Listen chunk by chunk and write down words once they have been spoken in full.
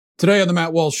Today on the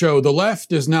Matt Walsh Show, the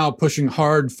left is now pushing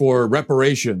hard for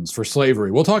reparations for slavery.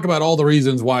 We'll talk about all the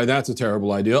reasons why that's a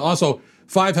terrible idea. Also,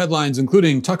 5 headlines,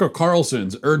 including Tucker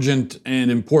Carlson's urgent and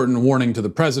important warning to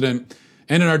the president.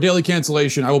 And in our daily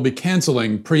cancellation, I will be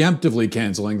preemptively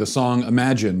canceling the song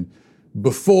Imagine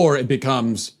before it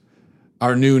becomes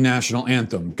our new national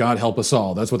anthem. God help us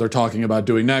all. That's what they're talking about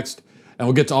doing next. And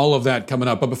we'll get to all of that coming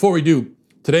up. But before we do,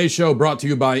 today's show brought to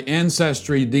you by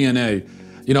Ancestry DNA.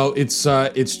 You know, it's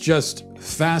just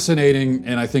fascinating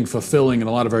and I think fulfilling in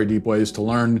a lot of very deep ways to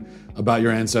learn about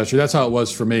your ancestry. That's how it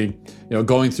was for me. You know,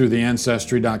 going through the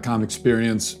Ancestry.com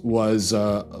experience was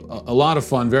a lot of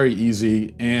fun, very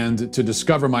easy, and to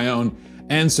discover my own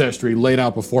ancestry laid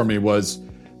out before me was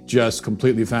just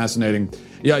completely fascinating.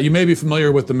 Yeah, you may be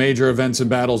familiar with the major events and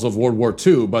battles of World War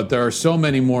II, but there are so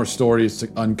many more stories to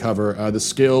uncover. The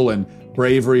skill and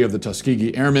bravery of the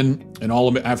Tuskegee Airmen, an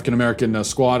all-African-American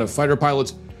squad of fighter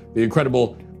pilots, the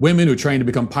incredible women who trained to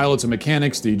become pilots and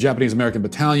mechanics, the Japanese-American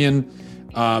Battalion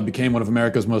became one of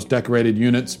America's most decorated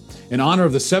units. In honor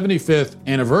of the 75th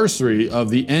anniversary of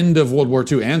the end of World War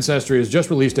II, Ancestry has just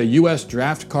released a U.S.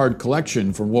 draft card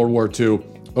collection from World War II.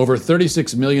 Over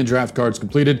 36 million draft cards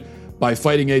completed by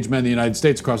fighting-age men in the United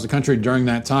States across the country during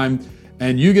that time.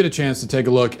 And you get a chance to take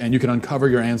a look, and you can uncover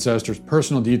your ancestors'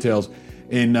 personal details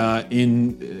in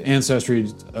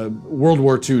Ancestry's World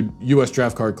War II U.S.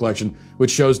 draft card collection,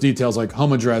 which shows details like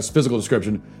home address, physical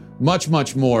description, much,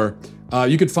 much more.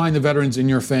 You could find the veterans in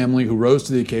your family who rose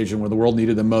to the occasion where the world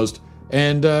needed them most,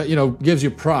 and gives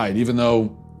you pride, even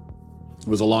though it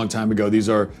was a long time ago. These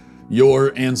are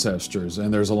your ancestors,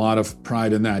 and there's a lot of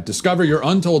pride in that. Discover your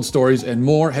untold stories and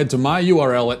more. Head to my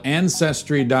URL at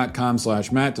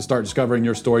ancestry.com/Matt to start discovering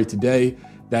your story today.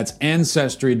 That's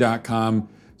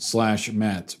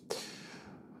ancestry.com/Matt.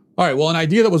 All right, well, an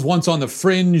idea that was once on the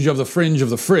fringe of the fringe of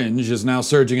the fringe is now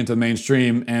surging into the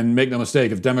mainstream. And make no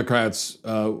mistake, if Democrats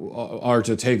are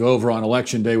to take over on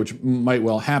Election Day, which might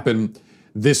well happen,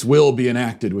 this will be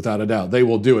enacted without a doubt. They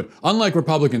will do it. Unlike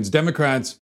Republicans,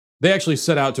 Democrats, they actually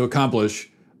set out to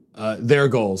accomplish their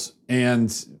goals.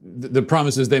 And the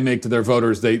promises they make to their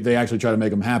voters, they actually try to make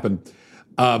them happen,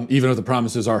 even if the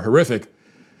promises are horrific.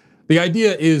 The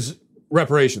idea is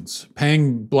reparations,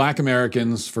 paying Black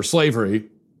Americans for slavery,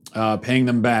 paying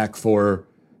them back for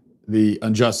the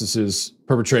injustices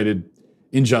perpetrated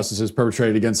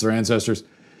against their ancestors.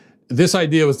 This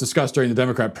idea was discussed during the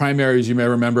Democrat primaries, you may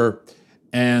remember,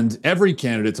 and every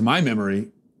candidate, to my memory,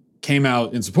 came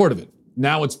out in support of it.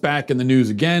 Now it's back in the news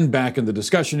again, back in the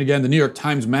discussion again. The New York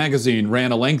Times Magazine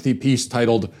ran a lengthy piece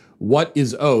titled, "What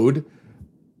is Owed?"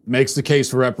 Makes the case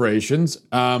for reparations.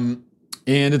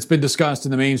 And it's been discussed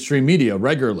in the mainstream media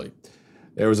regularly.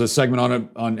 There was a segment on it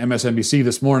on MSNBC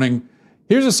this morning.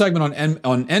 Here's a segment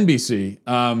on NBC,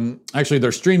 actually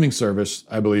their streaming service,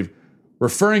 I believe,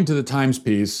 referring to the Times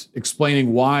piece,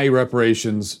 explaining why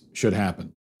reparations should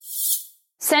happen.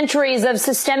 Centuries of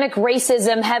systemic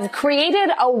racism have created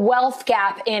a wealth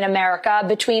gap in America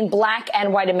between Black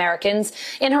and white Americans.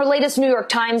 In her latest New York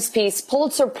Times piece,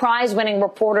 Pulitzer Prize-winning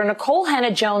reporter Nikole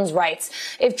Hannah-Jones writes,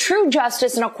 if true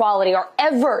justice and equality are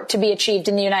ever to be achieved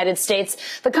in the United States,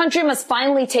 the country must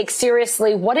finally take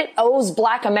seriously what it owes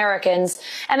Black Americans.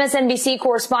 MSNBC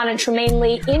correspondent Tremaine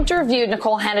Lee interviewed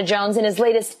Nikole Hannah-Jones in his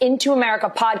latest Into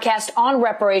America podcast on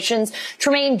reparations.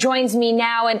 Tremaine joins me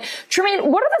now. And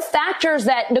Tremaine, what are the factors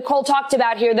that Nikole talked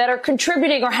about here that are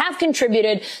contributing or have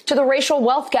contributed to the racial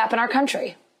wealth gap in our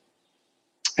country?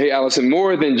 Hey, Allison,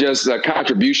 more than just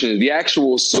contributions, the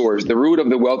actual source, the root of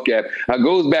the wealth gap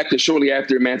goes back to shortly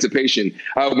after emancipation,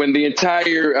 when the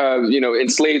entire,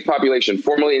 enslaved population,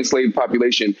 formerly enslaved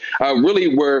population,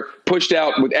 really were pushed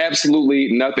out with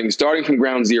absolutely nothing, starting from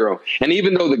ground zero. And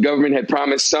even though the government had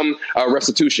promised some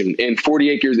restitution in 40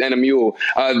 acres and a mule,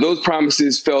 those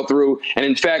promises fell through. And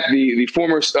in fact, the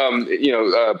former,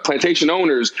 plantation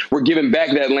owners were given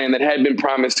back that land that had been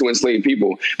promised to enslaved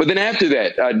people. But then after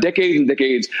that, decades and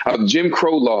decades of Jim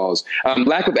Crow laws,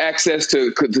 lack of access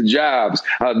to jobs,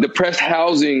 depressed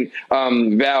housing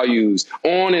values,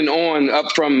 on and on,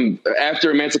 up from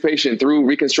after emancipation through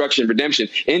Reconstruction, Redemption,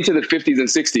 into the 50s and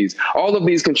 60s. All of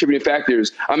these contributing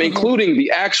factors, including the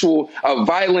actual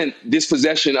violent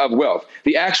dispossession of wealth,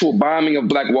 the actual bombing of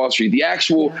Black Wall Street, the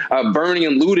actual burning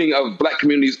and looting of Black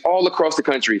communities all across the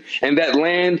country. And that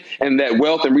land and that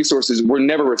wealth and resources were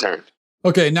never returned.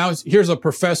 Okay, now here's a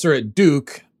professor at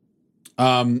Duke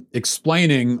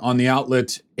explaining on the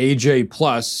outlet AJ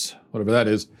Plus, whatever that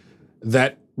is,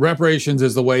 that reparations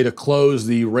is the way to close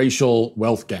the racial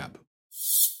wealth gap.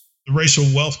 The racial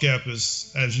wealth gap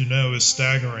is, as you know, is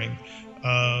staggering.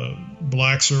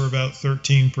 Blacks are about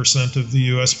 13% of the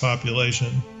U.S.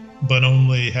 population. but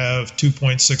only have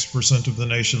 2.6% of the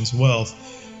nation's wealth.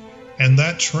 And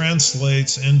that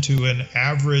translates into an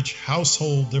average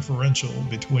household differential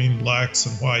between blacks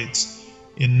and whites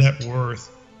in net worth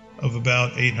of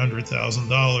about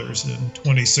 $800,000 in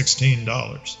 2016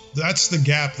 dollars. That's the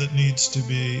gap that needs to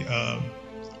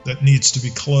be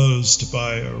closed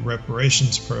by a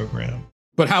reparations program.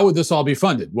 But how would this all be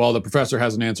funded? Well, the professor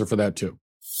has an answer for that too.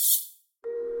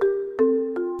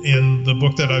 In the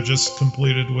book that I've just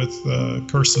completed with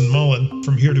Kirsten Mullen,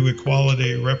 From Here to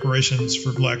Equality, Reparations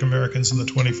for Black Americans in the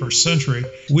 21st Century,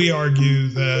 we argue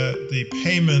that the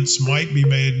payments might be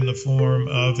made in the form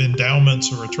of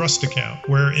endowments or a trust account,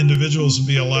 where individuals would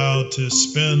be allowed to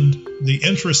spend the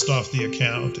interest off the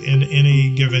account in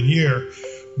any given year,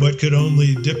 but could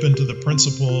only dip into the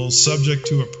principal subject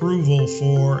to approval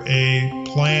for a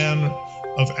plan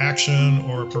of action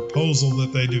or a proposal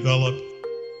that they develop.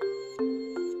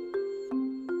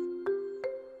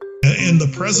 In the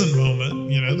present moment,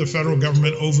 the federal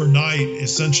government overnight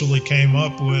essentially came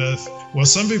up with, well,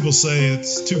 some people say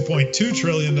it's $2.2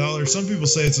 trillion. Some people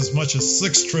say it's as much as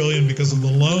 $6 trillion because of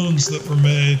the loans that were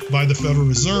made by the Federal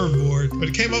Reserve Board. But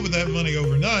it came up with that money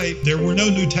overnight. There were no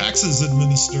new taxes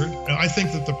administered. I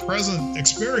think that the present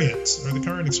experience, or the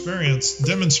current experience,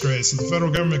 demonstrates that the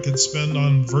federal government can spend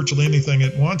on virtually anything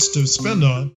it wants to spend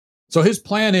on. So his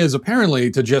plan is apparently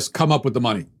to just come up with the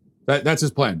money. That's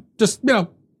his plan. Just,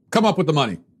 come up with the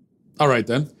money. All right,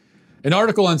 then. An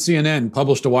article on CNN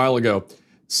published a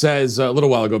little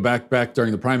while ago, back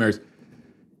during the primaries,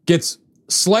 gets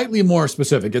slightly more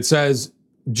specific. It says,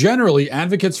 generally,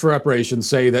 advocates for reparations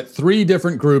say that 3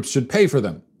 different groups should pay for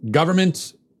them: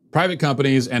 government, private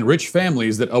companies, and rich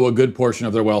families that owe a good portion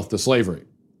of their wealth to slavery.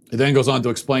 It then goes on to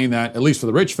explain that, at least for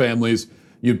the rich families,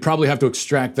 you'd probably have to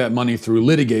extract that money through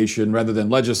litigation rather than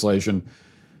legislation.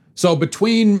 So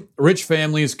between rich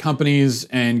families, companies,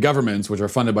 and governments, which are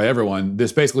funded by everyone,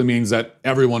 this basically means that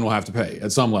everyone will have to pay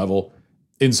at some level,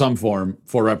 in some form,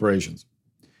 for reparations.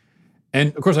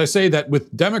 And of course, I say that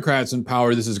with Democrats in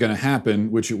power, this is going to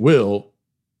happen, which it will.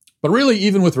 But really,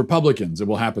 even with Republicans, it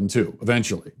will happen too,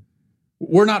 eventually.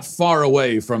 We're not far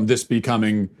away from this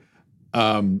becoming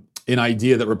an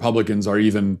idea that Republicans are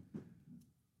even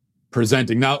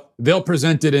presenting. Now, they'll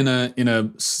present it in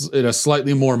a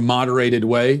slightly more moderated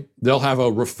way. They'll have a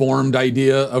reformed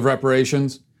idea of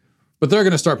reparations, but they're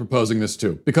going to start proposing this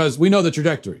too, because we know the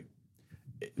trajectory.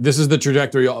 This is the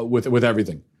trajectory with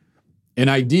everything. An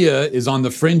idea is on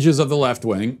the fringes of the left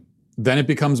wing, then it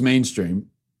becomes mainstream.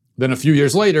 Then a few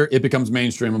years later, it becomes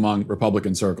mainstream among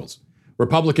Republican circles.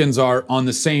 Republicans are on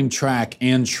the same track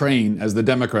and train as the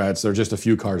Democrats. They're just a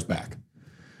few cars back.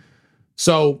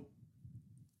 So,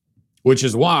 which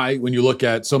is why, when you look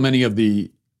at so many of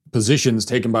the positions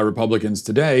taken by Republicans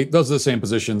today, those are the same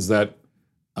positions that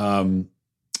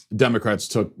Democrats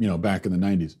took, back in the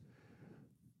 90s.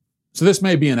 So this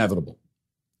may be inevitable.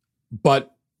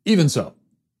 But even so,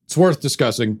 it's worth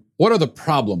discussing. What are the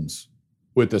problems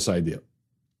with this idea?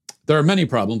 There are many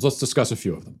problems. Let's discuss a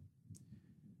few of them.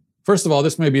 First of all,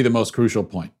 this may be the most crucial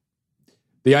point.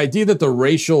 The idea that the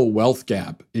racial wealth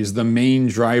gap is the main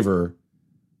driver,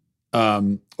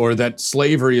 or that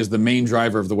slavery is the main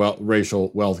driver of the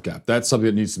racial wealth gap. That's something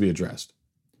that needs to be addressed.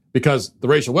 Because the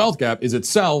racial wealth gap is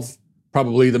itself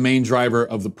probably the main driver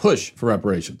of the push for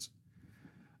reparations.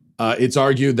 It's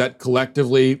argued that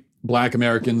collectively, Black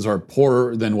Americans are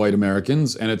poorer than white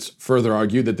Americans, and it's further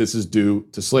argued that this is due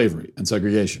to slavery and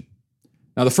segregation.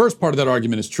 Now, the first part of that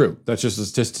argument is true. That's just a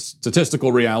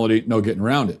statistical reality, no getting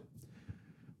around it.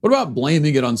 What about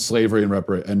blaming it on slavery and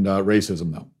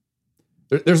racism, though?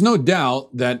 There's no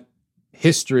doubt that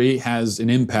history has an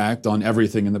impact on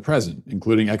everything in the present,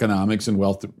 including economics and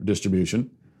wealth distribution.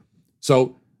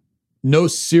 So no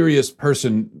serious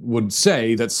person would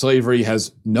say that slavery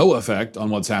has no effect on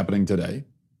what's happening today.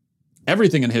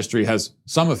 Everything in history has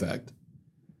some effect.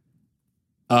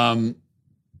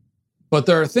 But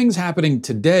there are things happening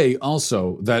today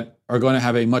also that are going to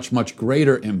have a much, much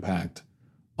greater impact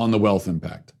on the wealth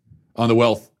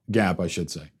gap, I should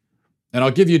say. And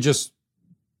I'll give you just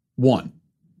one,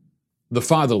 the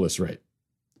fatherless rate.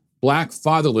 Black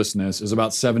fatherlessness is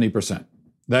about 70%.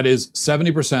 That is,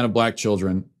 70% of Black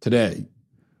children today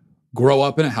grow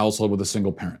up in a household with a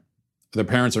single parent. Their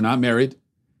parents are not married,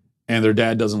 and their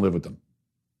dad doesn't live with them.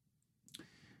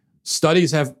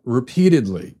 Studies have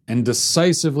repeatedly and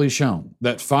decisively shown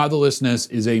that fatherlessness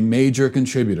is a major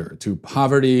contributor to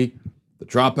poverty, the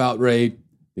dropout rate,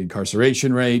 the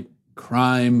incarceration rate,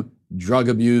 crime, drug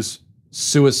abuse,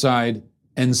 suicide,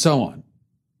 and so on.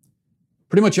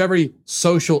 Pretty much every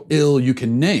social ill you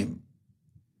can name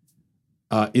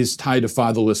is tied to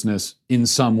fatherlessness in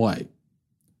some way.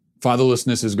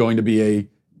 fatherlessness is going to be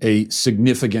a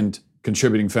significant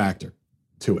contributing factor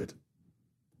to it.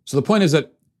 So the point is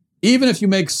that even if you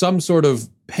make some sort of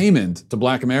payment to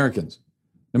Black Americans,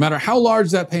 no matter how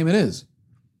large that payment is,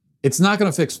 it's not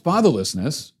going to fix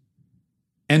fatherlessness.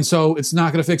 And so it's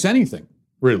not going to fix anything,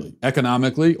 really,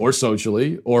 economically or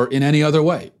socially or in any other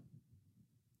way.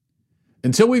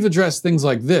 Until we've addressed things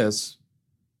like this,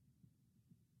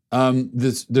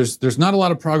 there's not a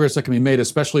lot of progress that can be made,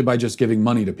 especially by just giving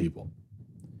money to people.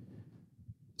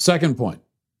 Second point.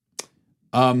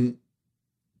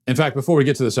 In fact, before we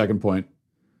get to the second point,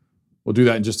 we'll do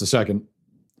that in just a second.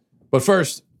 But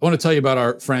first, I want to tell you about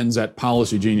our friends at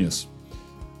Policy Genius.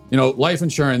 You know, life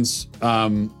insurance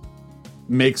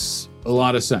makes a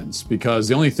lot of sense because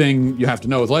the only thing you have to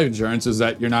know with life insurance is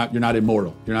that you're not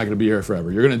immortal. You're not going to be here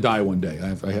forever. You're going to die one day.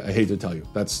 I hate to tell you.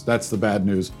 That's the bad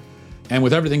news. And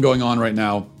with everything going on right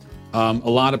now, a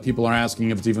lot of people are asking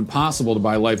if it's even possible to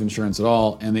buy life insurance at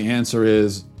all. And the answer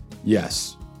is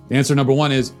yes. The answer number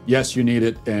one is yes, you need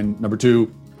it. And number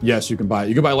two, yes, you can buy it.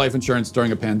 You can buy life insurance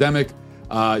during a pandemic.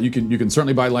 You can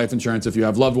certainly buy life insurance if you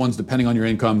have loved ones, depending on your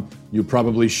income. You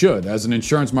probably should. As an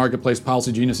insurance marketplace,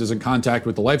 Policy Genius is in contact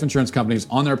with the life insurance companies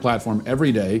on their platform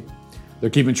every day. They're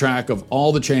keeping track of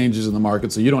all the changes in the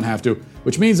market so you don't have to,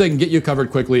 which means they can get you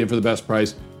covered quickly and for the best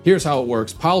price. Here's how it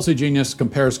works. Policy Genius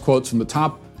compares quotes from the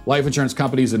top life insurance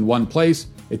companies in one place.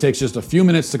 It takes just a few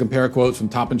minutes to compare quotes from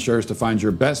top insurers to find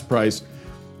your best price.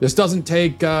 This doesn't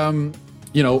take a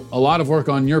lot of work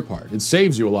on your part. It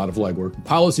saves you a lot of legwork.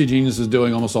 Policy Genius is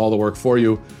doing almost all the work for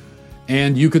you.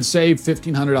 And you could save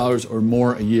 $1,500 or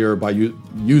more a year by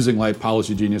using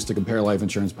Policy Genius to compare life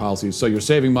insurance policies. So you're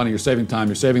saving money, you're saving time,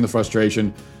 you're saving the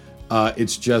frustration.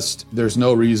 It's just, there's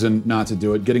no reason not to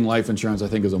do it. Getting life insurance, I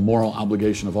think, is a moral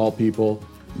obligation of all people.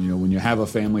 You know, when you have a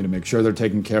family, to make sure they're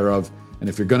taken care of. And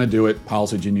if you're going to do it,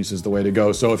 Policy Genius is the way to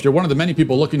go. So if you're one of the many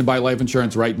people looking to buy life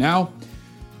insurance right now,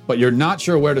 but you're not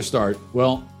sure where to start,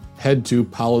 well, head to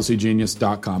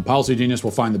policygenius.com. Policy Genius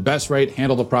will find the best rate,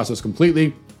 handle the process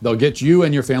completely. They'll get you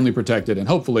and your family protected and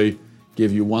hopefully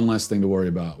give you one less thing to worry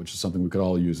about, which is something we could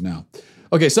all use now.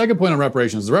 Okay, second point on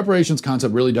reparations. The reparations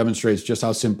concept really demonstrates just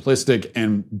how simplistic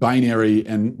and binary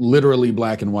and literally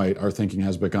black and white our thinking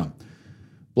has become.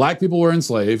 Black people were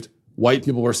enslaved, white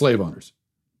people were slave owners.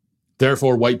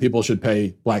 Therefore, white people should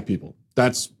pay black people.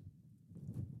 That's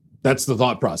the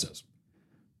thought process.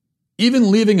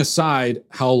 Even leaving aside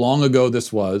how long ago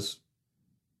this was,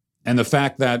 and the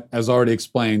fact that, as already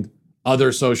explained,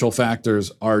 other social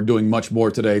factors are doing much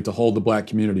more today to hold the black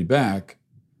community back,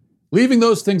 leaving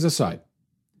those things aside,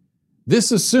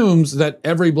 this assumes that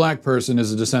every black person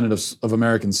is a descendant of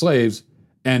American slaves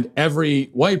and every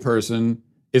white person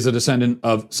is a descendant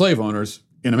of slave owners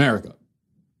in America.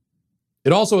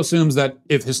 It also assumes that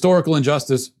if historical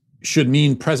injustice should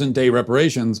mean present-day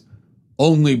reparations,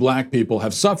 only black people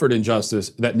have suffered injustice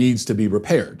that needs to be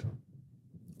repaired.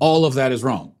 All of that is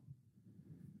wrong.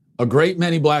 A great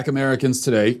many black Americans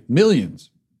today,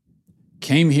 millions,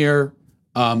 came here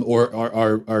or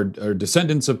are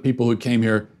descendants of people who came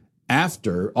here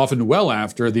after, often well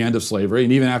after the end of slavery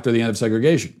and even after the end of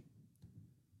segregation.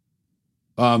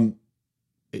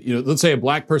 Let's say a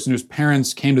black person whose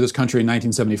parents came to this country in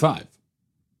 1975.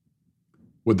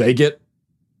 Would they get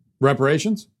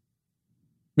reparations?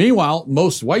 Meanwhile,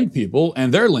 most white people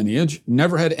and their lineage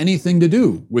never had anything to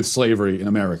do with slavery in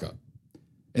America.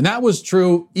 And that was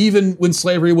true even when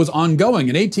slavery was ongoing.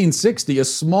 In 1860, a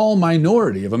small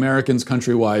minority of Americans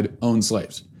countrywide owned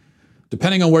slaves.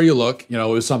 Depending on where you look, it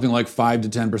was something like 5 to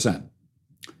 10%.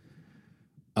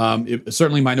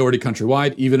 Certainly minority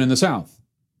countrywide, even in the South,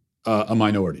 a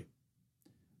minority.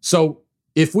 So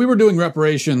if we were doing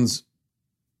reparations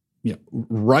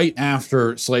right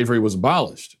after slavery was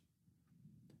abolished,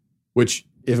 which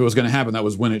if it was going to happen, that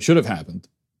was when it should have happened.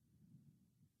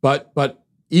 But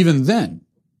even then,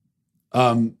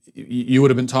 you would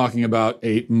have been talking about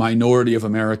a minority of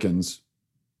Americans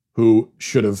who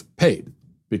should have paid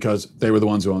because they were the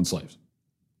ones who owned slaves.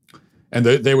 And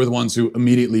they were the ones who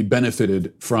immediately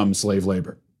benefited from slave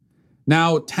labor.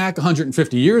 Now, tack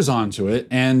 150 years onto it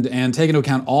and take into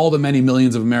account all the many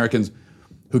millions of Americans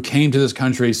who came to this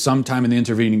country sometime in the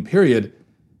intervening period,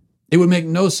 it would make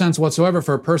no sense whatsoever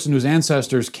for a person whose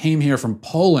ancestors came here from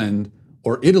Poland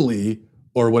or Italy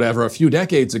or whatever a few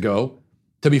decades ago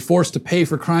to be forced to pay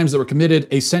for crimes that were committed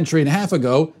a century and a half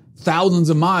ago, thousands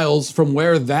of miles from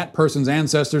where that person's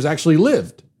ancestors actually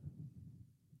lived.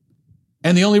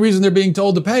 And the only reason they're being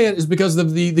told to pay it is because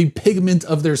of the pigment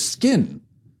of their skin.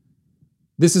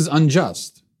 This is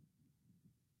unjust.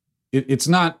 It's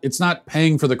not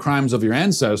paying for the crimes of your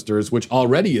ancestors, which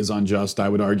already is unjust, I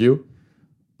would argue.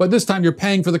 But this time you're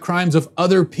paying for the crimes of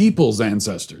other people's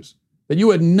ancestors that you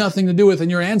had nothing to do with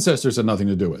and your ancestors had nothing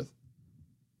to do with.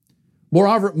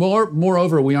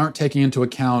 Moreover, we aren't taking into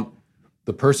account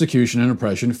the persecution and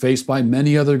oppression faced by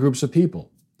many other groups of people.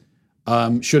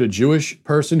 Should a Jewish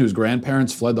person whose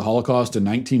grandparents fled the Holocaust in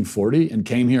 1940 and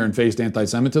came here and faced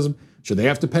anti-Semitism, should they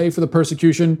have to pay for the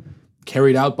persecution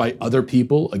carried out by other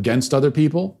people against other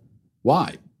people?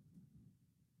 Why?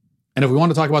 And if we want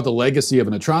to talk about the legacy of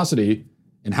an atrocity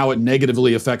and how it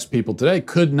negatively affects people today,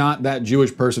 could not that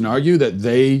Jewish person argue that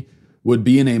they would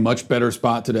be in a much better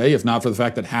spot today if not for the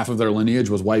fact that half of their lineage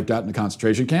was wiped out in a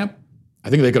concentration camp?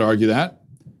 I think they could argue that.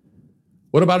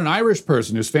 What about an Irish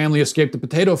person whose family escaped the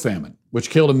potato famine, which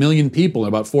killed 1 million people in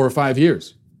about 4 or 5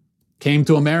 years? Came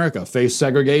to America, faced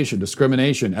segregation,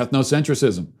 discrimination,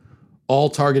 ethnocentrism,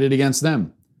 all targeted against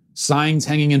them. Signs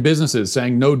hanging in businesses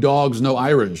saying no dogs, no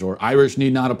Irish, or Irish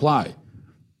need not apply.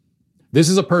 This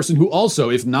is a person who also,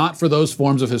 if not for those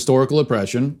forms of historical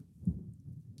oppression,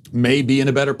 may be in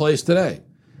a better place today.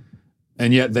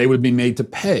 And yet they would be made to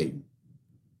pay.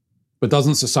 But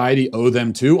doesn't society owe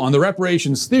them too? On the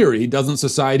reparations theory, doesn't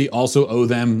society also owe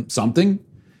them something?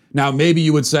 Now, maybe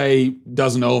you would say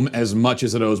doesn't owe them as much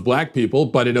as it owes black people,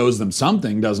 but it owes them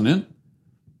something, doesn't it?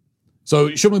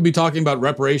 So shouldn't we be talking about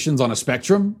reparations on a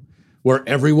spectrum where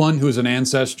everyone who is an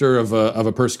ancestor of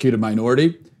a persecuted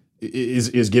minority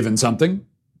is given something?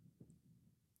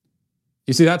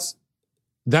 You see, that's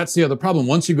the other problem.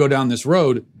 Once you go down this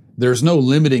road, there's no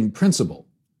limiting principle.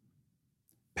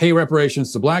 Pay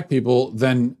reparations to black people,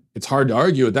 then it's hard to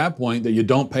argue at that point that you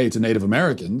don't pay to Native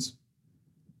Americans.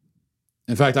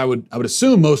 In fact, I would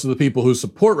assume most of the people who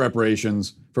support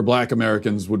reparations for black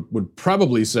Americans would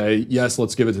probably say, yes,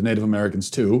 let's give it to Native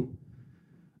Americans too.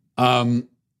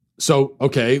 So,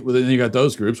 okay, well, then you got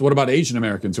those groups. What about Asian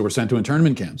Americans who were sent to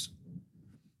internment camps?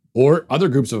 Or other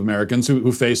groups of Americans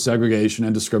who face segregation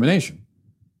and discrimination?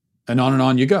 And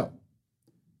on you go.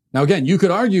 Now, again, you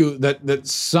could argue that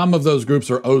some of those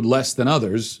groups are owed less than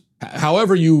others.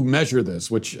 However you measure this,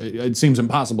 which it seems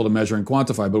impossible to measure and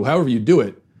quantify, but however you do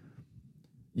it,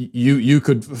 you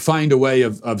could find a way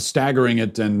of staggering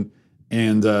it and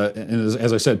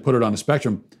as I said, put it on a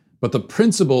spectrum. But the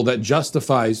principle that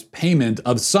justifies payment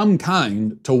of some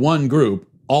kind to one group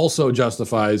also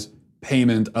justifies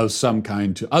payment of some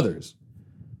kind to others.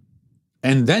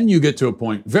 And then you get to a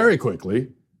point very quickly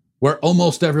where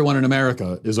almost everyone in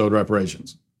America is owed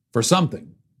reparations for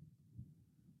something.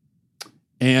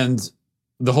 And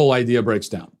the whole idea breaks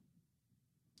down.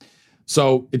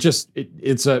 So it's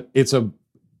a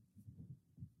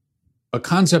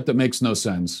concept that makes no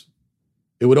sense.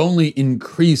 It would only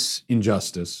increase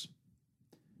injustice.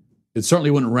 It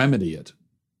certainly wouldn't remedy it.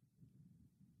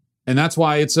 And that's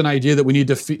why it's an idea that we need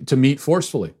to meet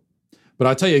forcefully. But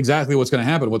I'll tell you exactly what's going to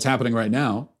happen. What's happening right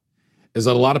now is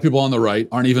that a lot of people on the right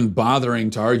aren't even bothering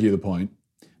to argue the point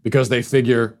because they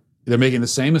figure they're making the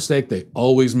same mistake they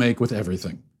always make with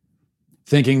everything.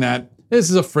 Thinking that this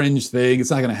is a fringe thing, it's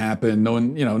not going to happen, no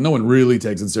one really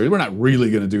takes it seriously, we're not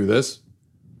really going to do this.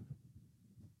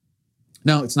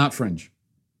 No, it's not fringe.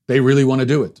 They really want to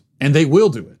do it, and they will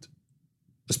do it,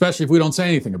 especially if we don't say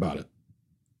anything about it.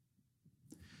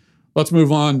 Let's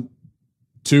move on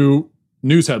to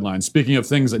news headlines. Speaking of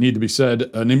things that need to be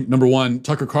said, number one,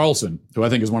 Tucker Carlson, who I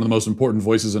think is one of the most important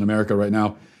voices in America right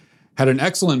now, had an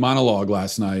excellent monologue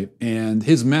last night, and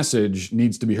his message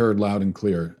needs to be heard loud and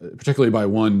clear, particularly by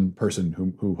one person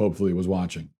who hopefully was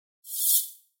watching.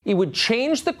 It would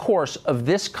change the course of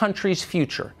this country's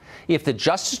future if the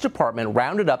Justice Department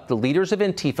rounded up the leaders of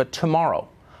Antifa tomorrow,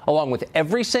 along with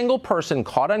every single person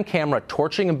caught on camera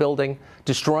torching a building,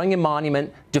 destroying a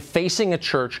monument, defacing a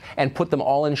church, and put them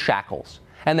all in shackles,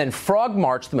 and then frog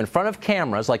marched them in front of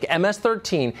cameras like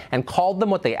MS-13 and called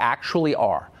them what they actually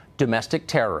are, domestic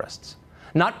terrorists.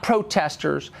 Not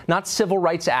protesters, not civil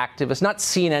rights activists, not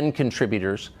CNN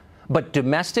contributors, but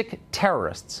domestic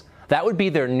terrorists. That would be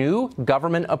their new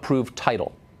government-approved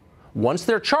title. Once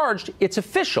they're charged, it's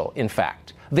official, in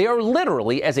fact. They are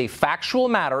literally, as a factual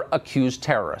matter, accused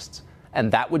terrorists.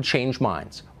 And that would change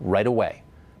minds right away.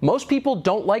 Most people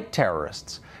don't like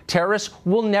terrorists. Terrorists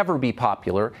will never be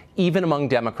popular, even among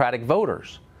Democratic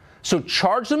voters. So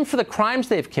charge them for the crimes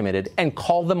they've committed and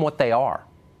call them what they are.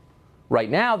 Right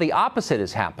now, the opposite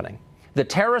is happening. The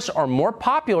terrorists are more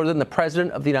popular than the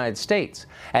President of the United States.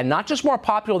 And not just more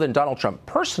popular than Donald Trump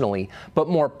personally, but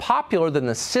more popular than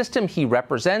the system he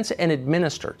represents and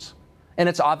administers. And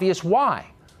it's obvious why.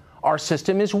 Our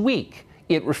system is weak.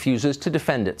 It refuses to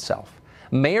defend itself.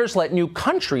 Mayors let new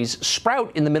countries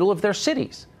sprout in the middle of their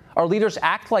cities. Our leaders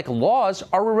act like laws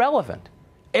are irrelevant.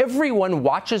 Everyone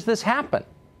watches this happen.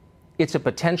 It's a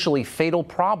potentially fatal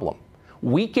problem.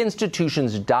 Weak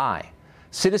institutions die.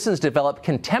 Citizens develop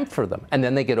contempt for them, and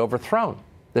then they get overthrown.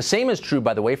 The same is true,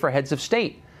 by the way, for heads of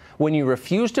state. When you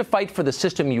refuse to fight for the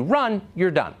system you run,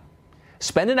 you're done.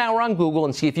 Spend an hour on Google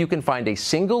and see if you can find a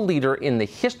single leader in the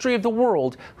history of the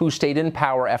world who stayed in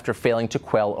power after failing to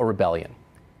quell a rebellion.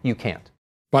 You can't.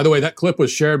 By the way, that clip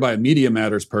was shared by a Media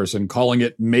Matters person, calling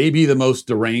it maybe the most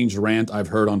deranged rant I've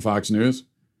heard on Fox News.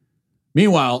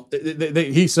 Meanwhile,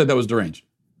 he said that was deranged.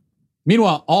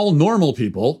 Meanwhile, all normal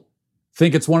people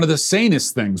think it's one of the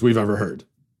sanest things we've ever heard,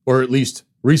 or at least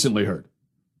recently heard.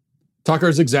 Tucker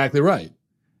is exactly right.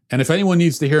 And if anyone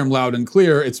needs to hear him loud and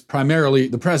clear, it's primarily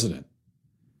the president.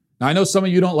 Now, I know some of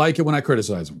you don't like it when I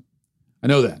criticize him. I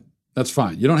know that. That's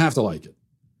fine. You don't have to like it.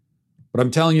 But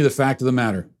I'm telling you the fact of the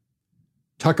matter.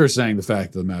 Tucker's saying the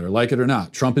fact of the matter, like it or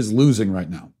not. Trump is losing right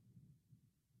now.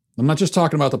 I'm not just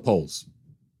talking about the polls.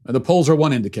 The polls are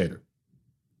one indicator.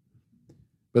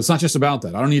 But it's not just about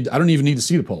that. I don't even need to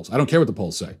see the polls. I don't care what the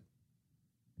polls say.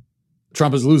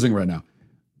 Trump is losing right now.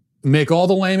 Make all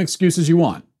the lame excuses you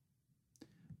want.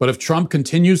 But if Trump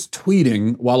continues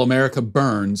tweeting while America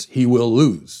burns, he will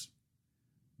lose.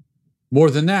 More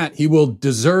than that, he will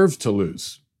deserve to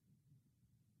lose.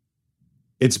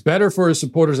 It's better for his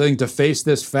supporters, I think, to face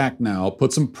this fact now,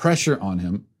 put some pressure on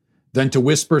him, than to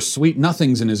whisper sweet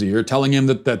nothings in his ear, telling him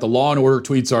that the Law and Order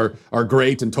tweets are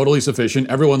great and totally sufficient.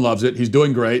 Everyone loves it. He's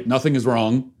doing great. Nothing is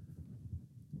wrong.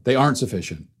 They aren't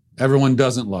sufficient. Everyone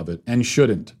doesn't love it and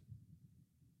shouldn't.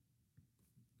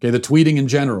 Okay, the tweeting in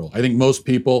general. I think most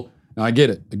people, now I get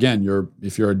it. Again,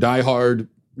 if you're a diehard,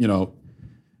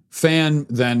 fan,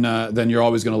 then you're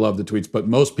always going to love the tweets. But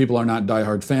most people are not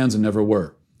diehard fans and never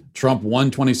were. Trump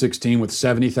won 2016 with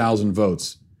 70,000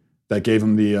 votes. That gave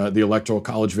him the Electoral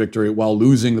College victory while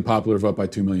losing the popular vote by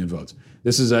 2 million votes.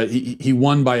 This is he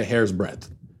won by a hair's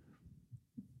breadth.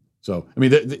 So, I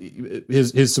mean,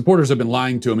 his supporters have been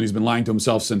lying to him, and he's been lying to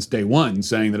himself since day one,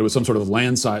 saying that it was some sort of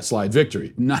landslide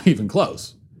victory. Not even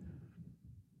close.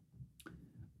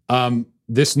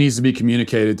 This needs to be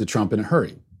communicated to Trump in a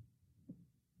hurry.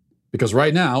 Because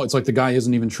right now, it's like the guy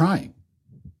isn't even trying.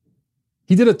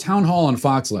 He did a town hall on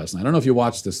Fox last night. I don't know if you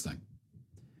watched this thing.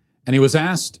 And he was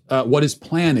asked what his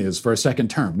plan is for a second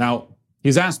term. Now,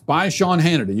 he's asked by Sean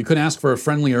Hannity. You couldn't ask for a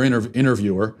friendlier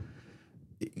interviewer.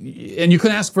 And you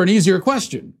couldn't ask for an easier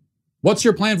question. What's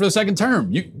your plan for the second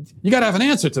term? You got to have an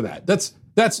answer to that.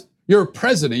 That's you're a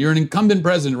president. You're an incumbent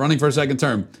president running for a second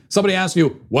term. Somebody asks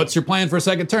you, what's your plan for a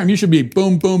second term? You should be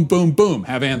boom, boom, boom, boom.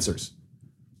 Have answers.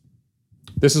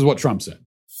 This is what Trump said.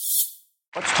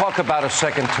 Let's talk about a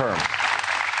second term.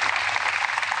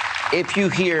 If you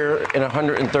hear in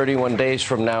 131 days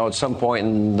from now, at some point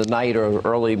in the night or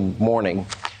early morning,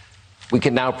 we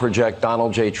can now project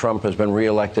Donald J. Trump has been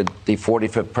reelected the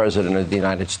 45th president of the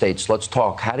United States. Let's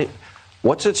talk.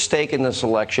 What's at stake in this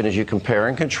election as you compare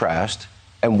and contrast?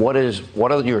 And what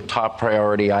are your top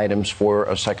priority items for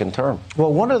a second term?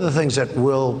 Well, one of the things that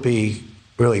will be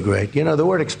really great, the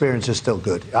word experience is still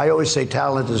good. I always say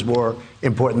talent is more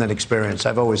important than experience.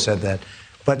 I've always said that.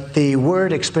 But the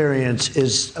word experience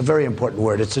is a very important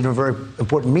word. It's in a very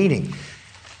important meaning.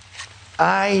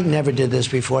 I never did this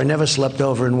before. I never slept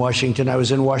over in Washington. I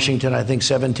was in Washington, I think,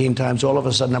 17 times. All of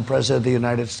a sudden, I'm president of the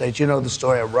United States. You know the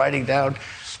story. I'm riding down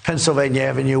Pennsylvania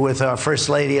Avenue with our First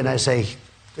Lady, and I say,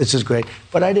 this is great.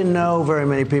 But I didn't know very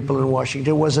many people in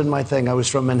Washington. It wasn't my thing. I was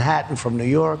from Manhattan, from New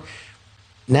York.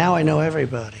 Now I know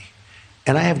everybody.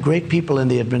 And I have great people in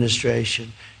the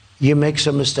administration. You make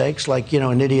some mistakes, like,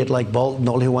 an idiot like Bolton,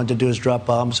 all he wanted to do is drop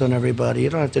bombs on everybody. You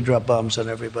don't have to drop bombs on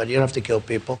everybody. You don't have to kill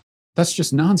people. That's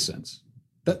just nonsense.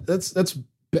 That's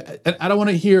bad. And I don't want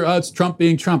to hear, it's Trump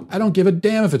being Trump. I don't give a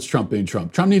damn if it's Trump being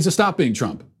Trump. Trump needs to stop being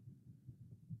Trump.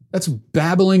 That's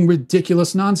babbling,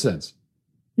 ridiculous nonsense.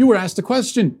 You were asked a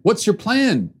question. What's your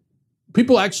plan?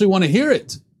 People actually want to hear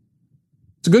it.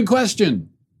 It's a good question.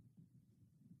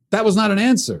 That was not an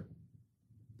answer.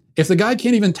 If the guy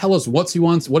can't even tell us what he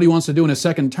wants to do in a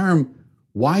second term,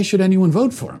 why should anyone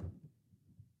vote for him?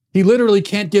 He literally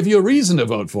can't give you a reason to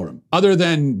vote for him, other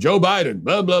than Joe Biden,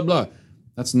 blah, blah, blah.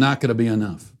 That's not going to be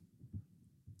enough.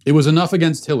 It was enough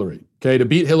against Hillary. Okay, to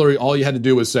beat Hillary, all you had to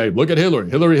do was say, look at Hillary,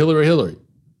 Hillary, Hillary, Hillary.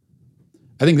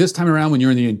 I think this time around, when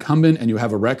you're in the incumbent and you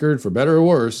have a record, for better or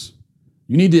worse,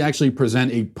 you need to actually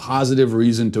present a positive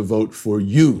reason to vote for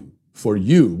you. For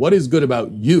you. What is good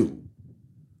about you?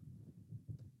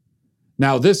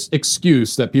 Now, this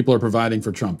excuse that people are providing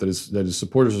for Trump, that his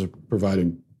supporters are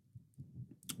providing,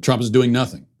 Trump is doing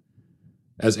nothing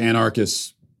as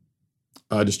anarchists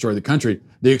destroy the country.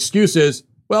 The excuse is,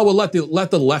 well, we'll let the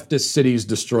leftist cities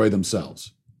destroy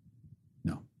themselves.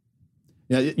 No.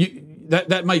 Yeah,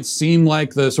 that might seem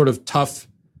like the sort of tough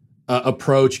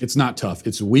approach. It's not tough.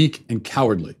 It's weak and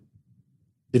cowardly.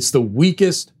 It's the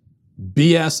weakest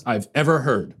BS I've ever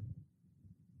heard.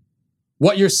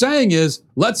 What you're saying is,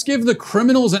 let's give the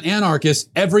criminals and anarchists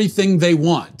everything they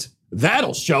want.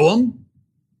 That'll show them.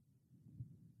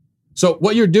 So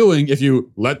what you're doing, if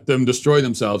you let them destroy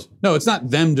themselves, no, it's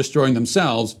not them destroying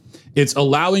themselves. It's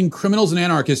allowing criminals and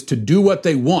anarchists to do what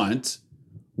they want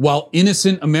while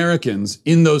innocent Americans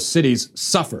in those cities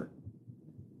suffer.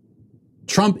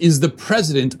 Trump is the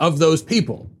president of those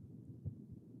people.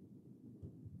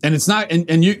 And it's not, and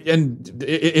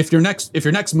if your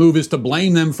next move is to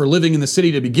blame them for living in the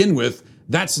city to begin with,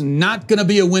 that's not going to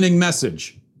be a winning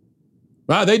message.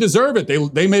 Well, they deserve it.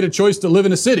 They made a choice to live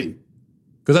in a city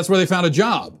because that's where they found a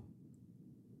job.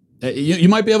 You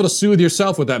might be able to soothe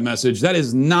yourself with that message. That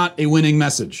is not a winning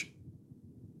message.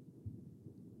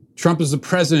 Trump is the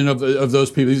president of those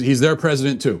people. He's their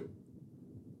president too.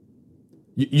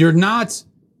 You're not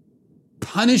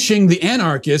punishing the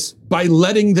anarchists by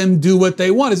letting them do what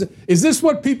they want. Is this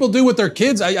what people do with their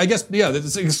kids? I guess, yeah,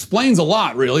 this explains a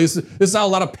lot, really. This is how a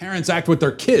lot of parents act with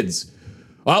their kids.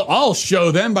 I'll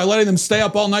show them by letting them stay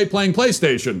up all night playing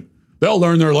PlayStation. They'll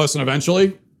learn their lesson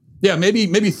eventually. Yeah,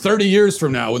 maybe 30 years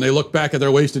from now when they look back at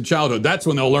their wasted childhood, that's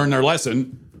when they'll learn their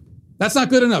lesson. That's not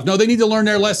good enough. No, they need to learn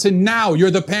their lesson now.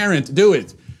 You're the parent. Do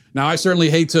it. Now, I certainly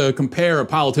hate to compare a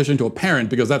politician to a parent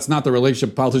because that's not the relationship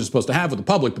a politician is supposed to have with the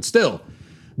public, but still,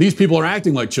 these people are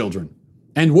acting like children,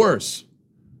 and worse.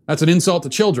 That's an insult to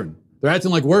children. They're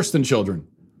acting like worse than children,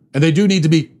 and they do need to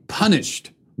be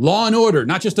punished. Law and order,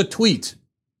 not just a tweet.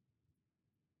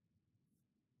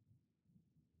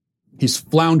 He's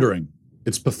floundering.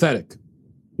 It's pathetic.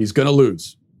 He's going to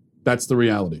lose. That's the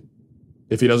reality.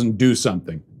 If he doesn't do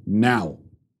something now.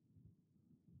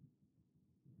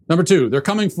 Number two, they're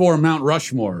coming for Mount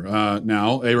Rushmore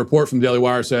now. A report from Daily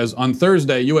Wire says on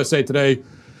Thursday, USA Today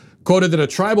quoted that a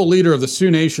tribal leader of the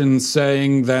Sioux Nation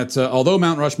saying that although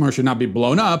Mount Rushmore should not be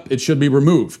blown up, it should be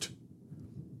removed.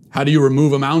 How do you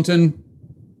remove a mountain?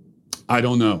 I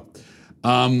don't know.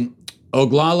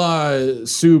 Oglala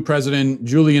Sioux President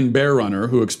Julian Bear Runner,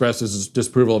 who expressed his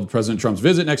disapproval of President Trump's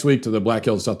visit next week to the Black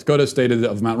Hills, South Dakota, stated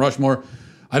of Mount Rushmore,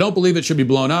 I don't believe it should be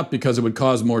blown up because it would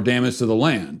cause more damage to the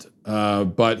land,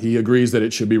 but he agrees that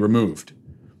it should be removed.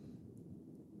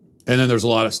 And then there's a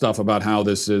lot of stuff about how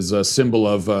this is a symbol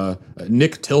of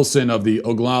Nick Tilson of the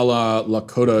Oglala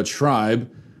Lakota tribe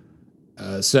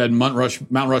said Mount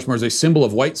Rushmore is a symbol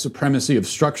of white supremacy, of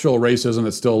structural racism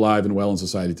that's still alive and well in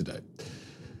society today.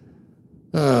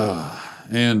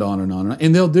 And on and on and on.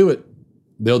 And they'll do it.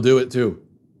 They'll do it too.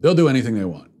 They'll do anything they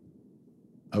want.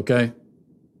 Okay?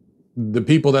 The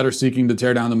people that are seeking to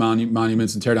tear down the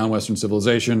monuments and tear down Western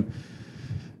civilization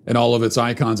and all of its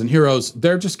icons and heroes,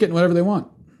 they're just getting whatever they want.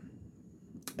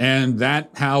 And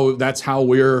that's how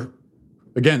we're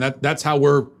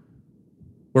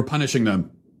punishing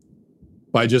them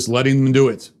by just letting them do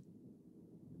it.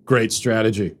 Great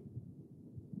strategy.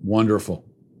 Wonderful.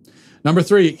 Number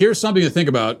three, here's something to think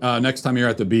about next time you're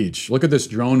at the beach. Look at this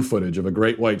drone footage of a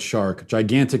great white shark,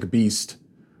 gigantic beast,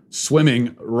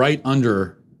 swimming right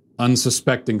under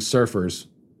unsuspecting surfers.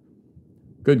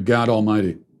 Good God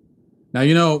Almighty. Now,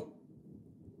 you know,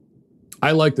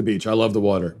 I like the beach. I love the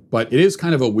water. But it is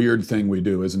kind of a weird thing we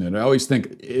do, isn't it? I always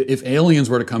think if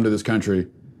aliens were to come to this country,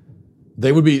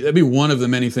 that'd be one of the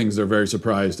many things they're very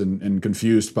surprised and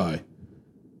confused by.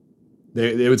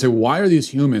 They would say, why are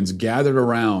these humans gathered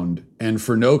around and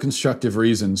for no constructive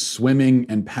reason swimming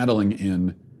and paddling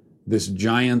in this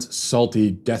giant salty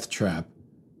death trap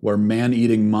where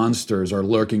man-eating monsters are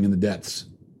lurking in the depths?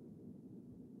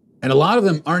 And a lot of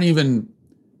them aren't even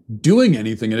doing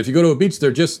anything. And if you go to a beach,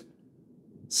 they're just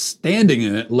standing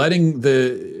in it, letting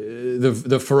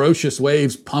the ferocious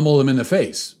waves pummel them in the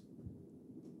face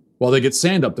while they get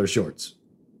sand up their shorts.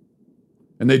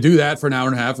 And they do that for an hour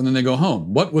and a half, and then they go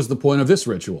home. What was the point of this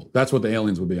ritual? That's what the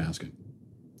aliens would be asking,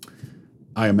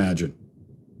 I imagine.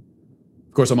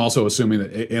 Of course, I'm also assuming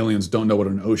that aliens don't know what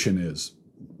an ocean is.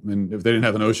 I mean, if they didn't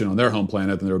have an ocean on their home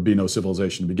planet, then there would be no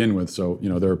civilization to begin with. So, you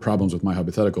know, there are problems with my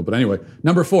hypothetical. But anyway,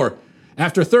 number four,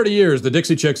 after 30 years, the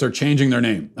Dixie Chicks are changing their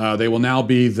name. They will now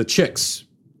be the Chicks,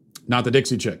 not the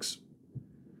Dixie Chicks.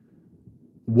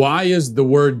 Why is the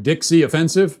word Dixie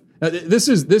offensive? This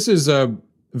is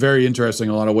very interesting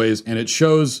in a lot of ways, and it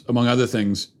shows, among other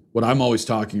things, what I'm always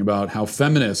talking about, how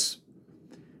feminists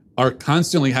are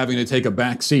constantly having to take a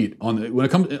back seat when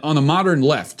it comes on the modern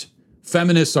left.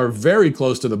 Feminists are very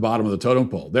close to the bottom of the totem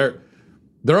pole. They're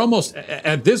almost,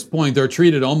 at this point, they're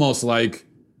treated almost like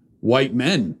white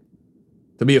men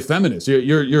to be a feminist.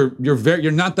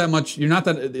 You're not that much. You're not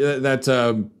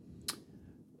that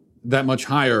that much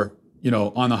higher,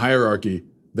 on the hierarchy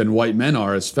than white men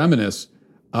are as feminists,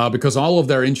 because all of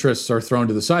their interests are thrown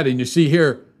to the side. And you see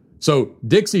here, so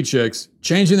Dixie Chicks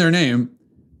changing their name,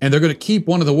 and they're going to keep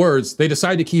one of the words. They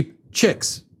decide to keep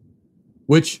chicks,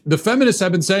 which the feminists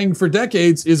have been saying for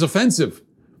decades is offensive.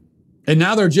 And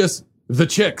now they're just the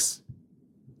chicks.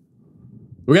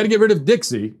 We got to get rid of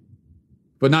Dixie,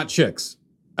 but not chicks.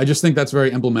 I just think that's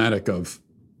very emblematic of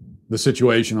the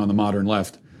situation on the modern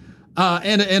left.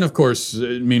 And of course,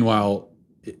 meanwhile,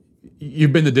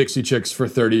 you've been the Dixie Chicks for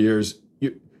 30 years.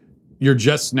 You're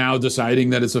just now deciding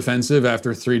that it's offensive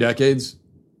after 3 decades?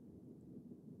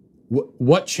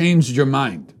 What changed your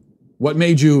mind? What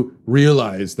made you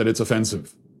realize that it's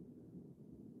offensive?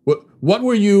 What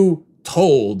were you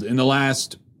told in the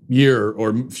last year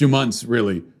or few months,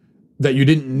 really, that you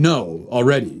didn't know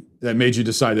already that made you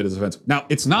decide that it's offensive? Now,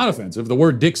 it's not offensive. The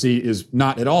word Dixie is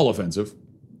not at all offensive.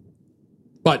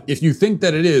 But if you think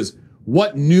that it is,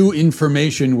 what new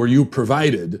information were you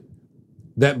provided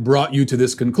that brought you to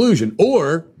this conclusion?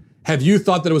 Or have you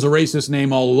thought that it was a racist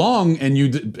name all along,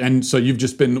 and so you've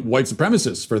just been white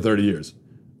supremacists for 30 years?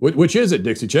 Which is it,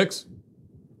 Dixie Chicks?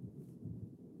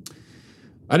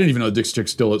 I didn't even know Dixie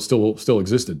Chicks still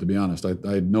existed, to be honest. I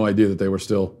had no idea that they were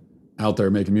still out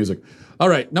there making music. All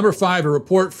right, number 5, a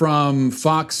report from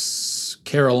Fox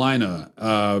Carolina.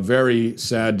 Very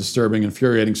sad, disturbing,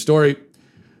 infuriating story.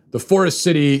 The Forest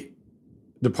City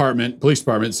Police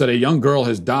Department said a young girl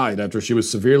has died after she was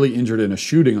severely injured in a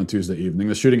shooting on Tuesday evening.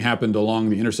 The shooting happened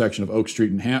along the intersection of Oak Street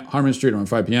and Harmon Street around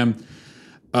 5 p.m.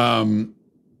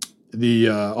 The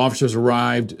officers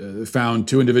arrived, found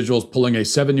 2 individuals pulling a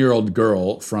 7-year-old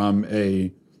girl from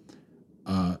a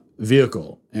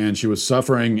vehicle, and she was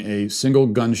suffering a single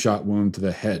gunshot wound to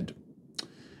the head.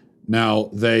 Now,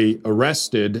 they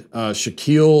arrested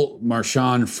Shaquille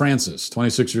Marshawn Francis,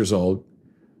 26 years old,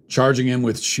 charging him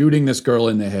with shooting this girl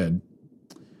in the head.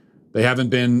 They haven't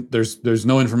been, there's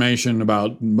no information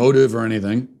about motive or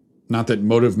anything. Not that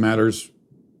motive matters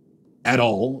at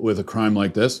all with a crime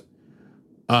like this.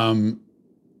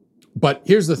 But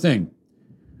here's the thing.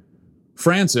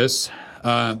 Francis,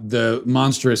 the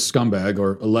monstrous scumbag,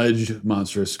 or alleged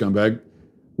monstrous scumbag,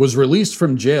 was released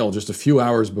from jail just a few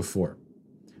hours before.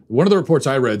 One of the reports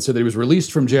I read said that he was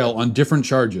released from jail on different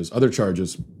charges, other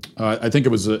charges. I think it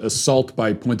was assault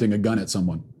by pointing a gun at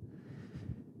someone.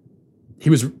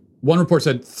 One report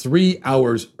said 3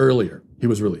 hours earlier he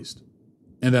was released,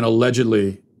 and then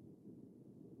allegedly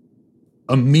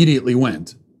immediately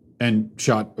went and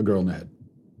shot a girl in the head.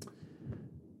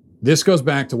 This goes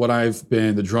back to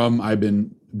the drum I've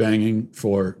been banging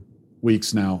for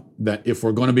weeks now, that if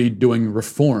we're going to be doing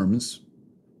reforms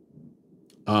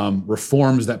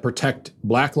that protect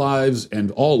Black lives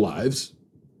and all lives,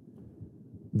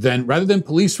 then rather than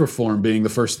police reform being the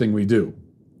first thing we do,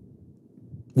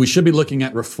 we should be looking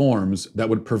at reforms that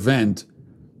would prevent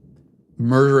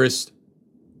murderous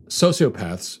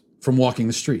sociopaths from walking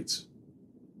the streets.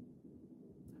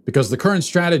 Because the current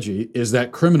strategy is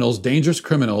that criminals, dangerous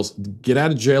criminals, get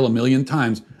out of jail 1,000,000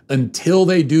 times until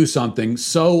they do something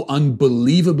so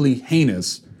unbelievably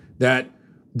heinous that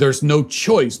there's no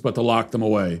choice but to lock them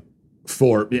away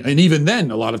and even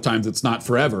then, a lot of times it's not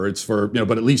forever, it's for,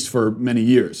 but at least for many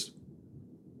years.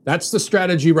 That's the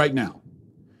strategy right now.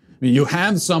 I mean, you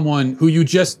have someone who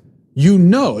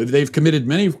they've committed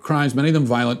many crimes, many of them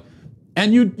violent,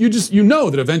 and you know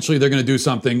that eventually they're going to do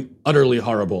something utterly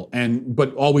horrible.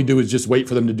 But all we do is just wait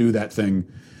for them to do that thing.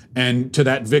 And to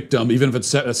that victim, even if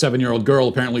it's a 7-year-old girl,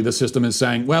 apparently the system is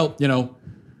saying, well,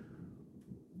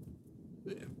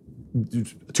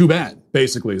 too bad,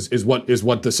 basically, is what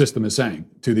the system is saying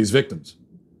to these victims.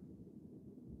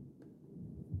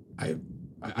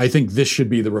 I think this should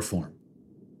be the reform.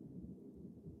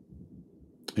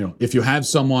 If you have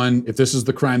someone, if this is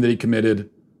the crime that he committed,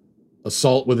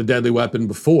 assault with a deadly weapon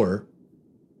before,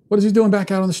 what is he doing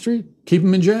back out on the street? Keep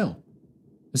him in jail.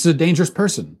 This is a dangerous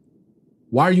person.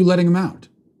 Why are you letting him out?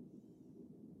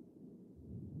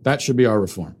 That should be our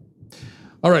reform.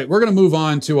 All right, we're going to move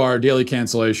on to our daily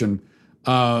cancellation.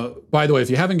 By the way,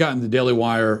 if you haven't gotten the Daily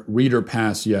Wire Reader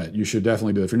Pass yet, you should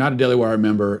definitely do it. If you're not a Daily Wire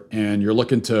member and you're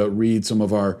looking to read some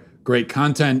of our great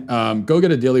content, go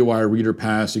get a Daily Wire Reader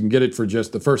Pass. You can get it for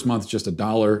just the first month, just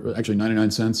 $1, actually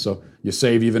 99 cents. So you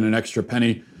save even an extra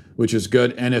penny, which is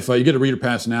good. And if you get a Reader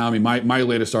Pass now, I mean, my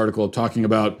latest article talking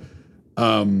about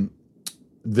the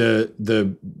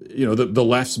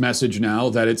left's message now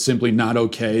that it's simply not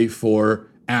okay for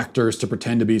actors to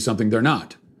pretend to be something they're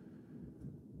not.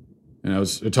 And I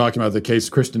was talking about the case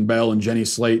Kristen Bell and Jenny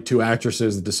Slate, 2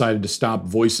 actresses that decided to stop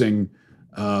voicing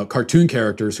cartoon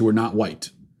characters who were not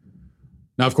white.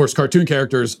 Now, of course, cartoon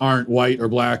characters aren't white or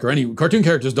black or any, cartoon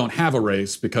characters don't have a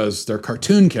race because they're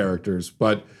cartoon characters,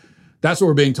 but that's what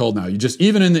we're being told now. You just,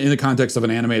 even in the context of an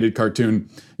animated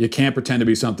cartoon, you can't pretend to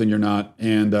be something you're not.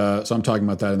 And so I'm talking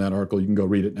about that in that article. You can go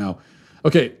read it now.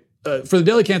 Okay, for the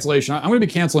daily cancellation, I'm going to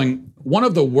be canceling one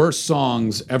of the worst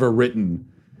songs ever written,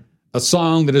 a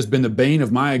song that has been the bane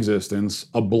of my existence,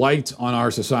 a blight on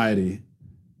our society,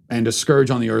 and a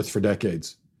scourge on the earth for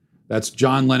decades. That's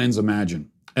John Lennon's Imagine.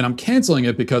 And I'm canceling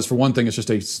it because, for one thing, it's just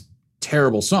a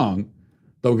terrible song,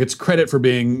 though it gets credit for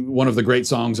being one of the great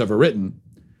songs ever written.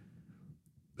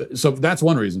 So that's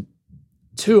one reason.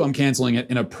 Two, I'm canceling it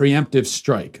in a preemptive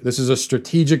strike. This is a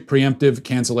strategic preemptive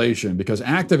cancellation because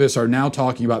activists are now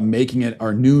talking about making it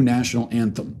our new national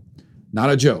anthem. Not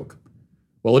a joke.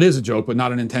 Well, it is a joke, but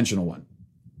not an intentional one.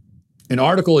 An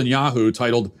article in Yahoo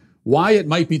titled, "Why It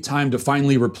Might Be Time to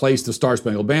Finally Replace the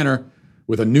Star-Spangled Banner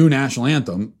with a New National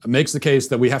Anthem" makes the case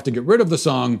that we have to get rid of the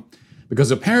song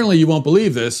because apparently, you won't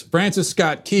believe this, Francis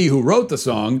Scott Key, who wrote the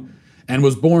song and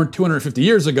was born 250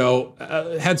 years ago,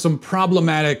 had some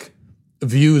problematic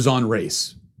views on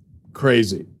race.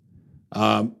 Crazy.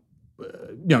 Of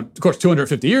course,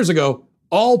 250 years ago,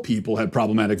 all people had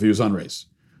problematic views on race.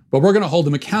 But we're going to hold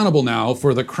them accountable now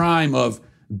for the crime of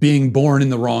being born in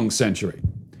the wrong century.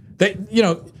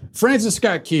 Francis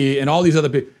Scott Key and all these other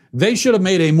people, they should have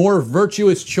made a more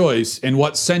virtuous choice in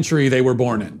what century they were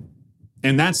born in.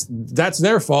 And that's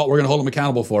their fault. We're going to hold them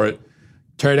accountable for it.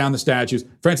 Tear down the statues.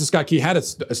 Francis Scott Key had a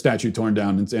statue torn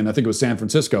down in I think it was San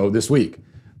Francisco this week.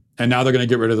 And now they're going to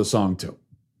get rid of the song too.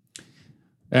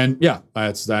 And yeah,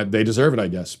 that's that. They deserve it, I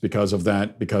guess, because of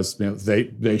that. Because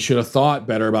they should have thought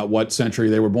better about what century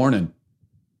they were born in.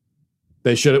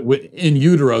 They should have, in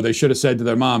utero, they should have said to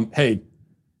their mom, "Hey,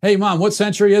 mom, what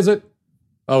century is it?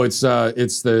 Oh, it's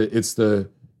the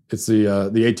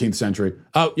 18th century.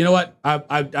 Oh, you know what?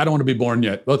 I don't want to be born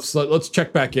yet. Let's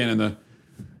check back in the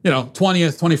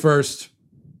 20th, 21st."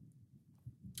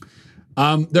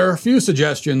 There are a few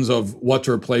suggestions of what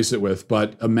to replace it with,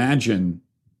 but Imagine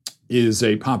is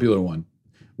a popular one.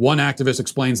 One activist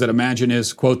explains that Imagine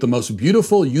is, quote, "the most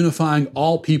beautiful, unifying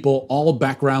all people, all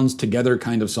backgrounds together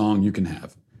kind of song you can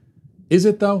have." Is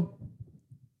it though?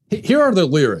 Here are the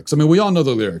lyrics. I mean, we all know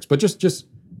the lyrics, but just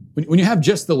when you have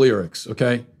just the lyrics,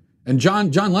 okay? And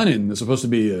John Lennon is supposed to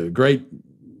be a great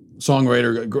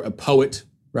songwriter, a poet,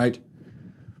 right?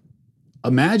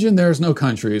 "Imagine there's no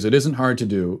countries, it isn't hard to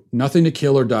do, nothing to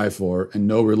kill or die for, and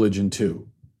no religion too.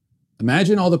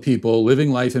 Imagine all the people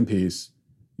living life in peace.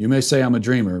 You may say I'm a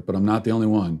dreamer, but I'm not the only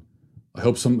one. I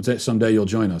hope someday you'll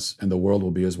join us, and the world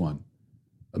will be as one.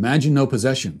 Imagine no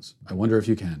possessions, I wonder if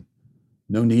you can.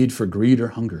 No need for greed or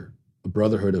hunger, a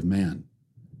brotherhood of man.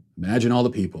 Imagine all the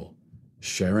people,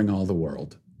 sharing all the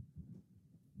world."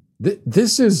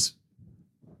 This is...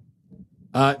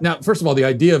 now, first of all, the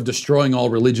idea of destroying all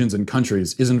religions and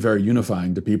countries isn't very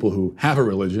unifying to people who have a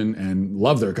religion and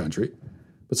love their country.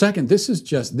 But second, this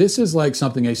is like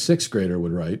something a sixth grader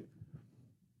would write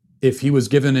if he was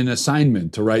given an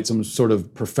assignment to write some sort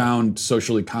of profound,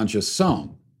 socially conscious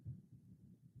song.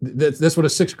 That's what a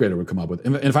sixth grader would come up with.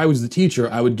 And if I was the teacher,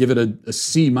 I would give it a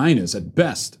C- at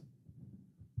best.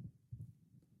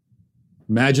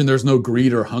 Imagine there's no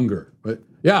greed or hunger. But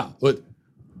yeah,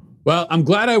 well, I'm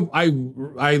glad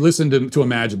I listened to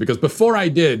Imagine, because before I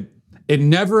did, it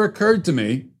never occurred to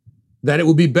me that it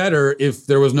would be better if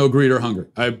there was no greed or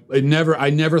hunger. I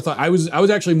never thought. I was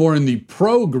actually more in the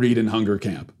pro-greed and hunger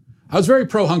camp. I was very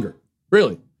pro-hunger,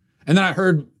 really. And then I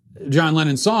heard John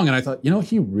Lennon's song and I thought,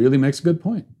 he really makes a good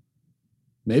point.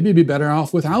 Maybe it'd be better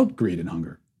off without greed and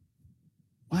hunger.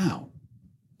 Wow.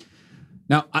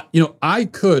 Now, I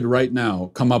could right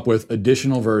now come up with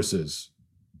additional verses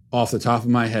off the top of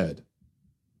my head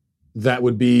that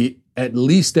would be at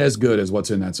least as good as what's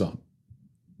in that song.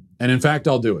 And in fact,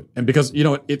 I'll do it. And because,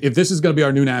 if this is going to be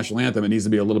our new national anthem, it needs to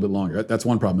be a little bit longer. That's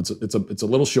one problem. It's a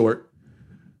little short.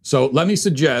 So let me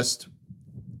suggest,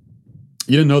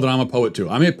 you didn't know that I'm a poet too.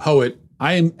 I'm a poet.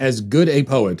 I am as good a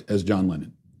poet as John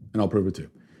Lennon, and I'll prove it too.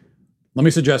 Let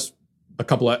me suggest a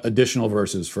couple of additional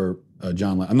verses for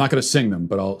John Lennon. I'm not going to sing them,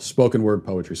 but I'll spoken word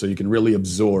poetry so you can really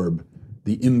absorb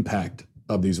the impact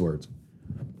of these words.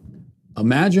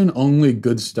 Imagine only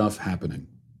good stuff happening.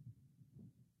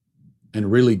 And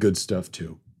really good stuff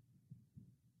too.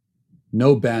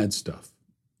 No bad stuff.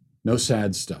 No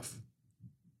sad stuff.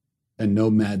 And no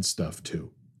mad stuff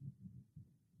too.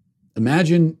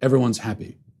 Imagine everyone's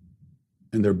happy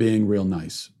and they're being real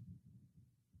nice.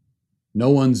 No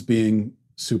one's being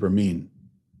super mean.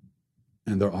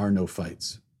 And there are no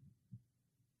fights.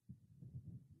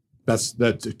 That's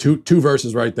two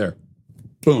verses right there.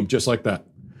 Boom, just like that.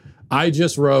 I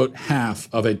just wrote half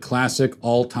of a classic,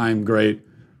 all-time great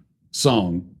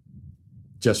song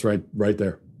just right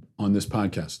there on this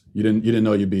podcast. You didn't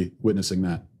know you'd be witnessing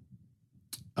that.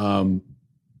 And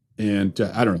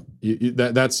I don't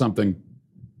know. That's something.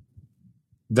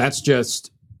 That's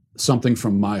just something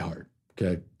from my heart.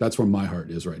 Okay, that's where my heart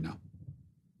is right now.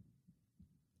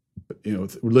 You know,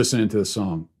 listening to the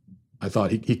song, I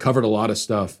thought he covered a lot of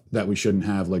stuff that we shouldn't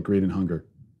have, like greed and hunger.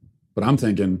 But I'm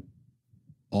thinking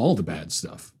all the bad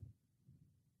stuff.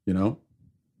 You know,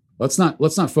 let's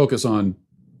not focus on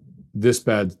this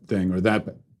bad thing or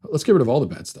that. Let's get rid of all the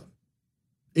bad stuff.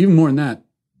 Even more than that,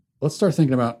 let's start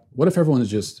thinking about what if everyone is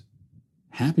just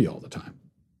happy all the time?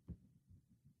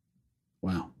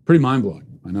 Wow, pretty mind blowing.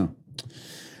 I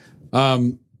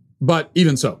know. But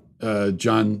even so,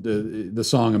 John, the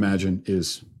song Imagine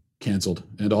is canceled,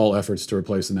 and all efforts to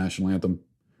replace the national anthem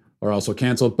are also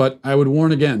canceled. But I would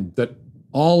warn again that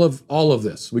all of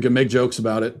this, we can make jokes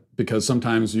about it because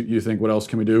sometimes you think, what else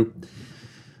can we do?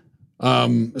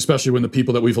 Especially when the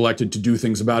people that we've elected to do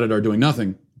things about it are doing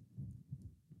nothing.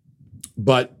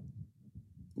 But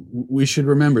we should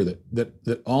remember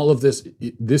that all of this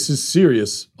is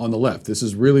serious on the left. This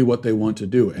is really what they want to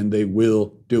do, and they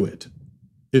will do it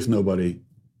if nobody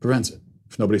prevents it,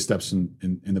 if nobody steps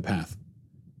in the path.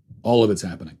 All of it's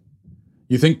happening.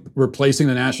 You think replacing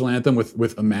the national anthem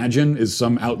with Imagine is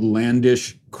some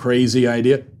outlandish, crazy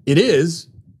idea? It is.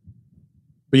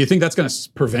 But you think that's going to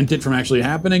prevent it from actually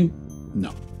happening?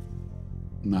 No,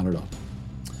 not at all.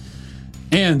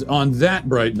 And on that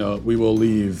bright note, we will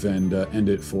leave and end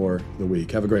it for the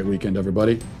week. Have a great weekend,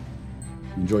 everybody.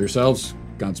 Enjoy yourselves.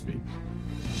 Godspeed.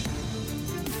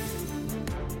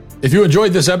 If you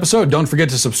enjoyed this episode, don't forget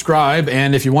to subscribe.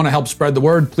 And if you want to help spread the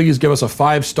word, please give us a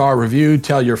 5-star review.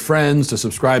 Tell your friends to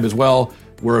subscribe as well.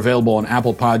 We're available on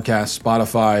Apple Podcasts,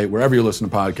 Spotify, wherever you listen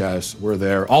to podcasts, we're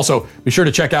there. Also, be sure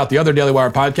to check out the other Daily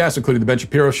Wire podcasts, including The Ben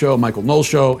Shapiro Show, Michael Knowles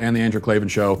Show, and The Andrew Klavan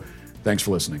Show. Thanks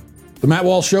for listening. The Matt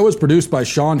Walsh Show is produced by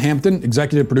Sean Hampton,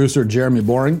 executive producer Jeremy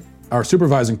Boring. Our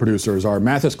supervising producers are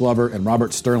Mathis Glover and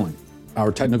Robert Sterling.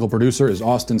 Our technical producer is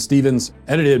Austin Stevens,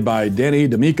 edited by Danny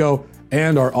D'Amico,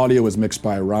 and our audio is mixed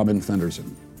by Robin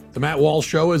Fenderson. The Matt Walsh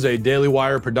Show is a Daily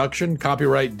Wire production,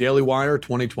 copyright Daily Wire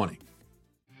 2020.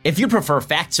 If you prefer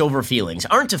facts over feelings,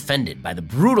 aren't offended by the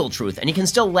brutal truth, and you can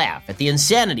still laugh at the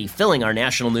insanity filling our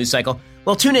national news cycle,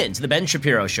 well, tune in to The Ben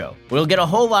Shapiro Show. We'll get a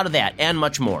whole lot of that and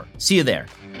much more. See you there.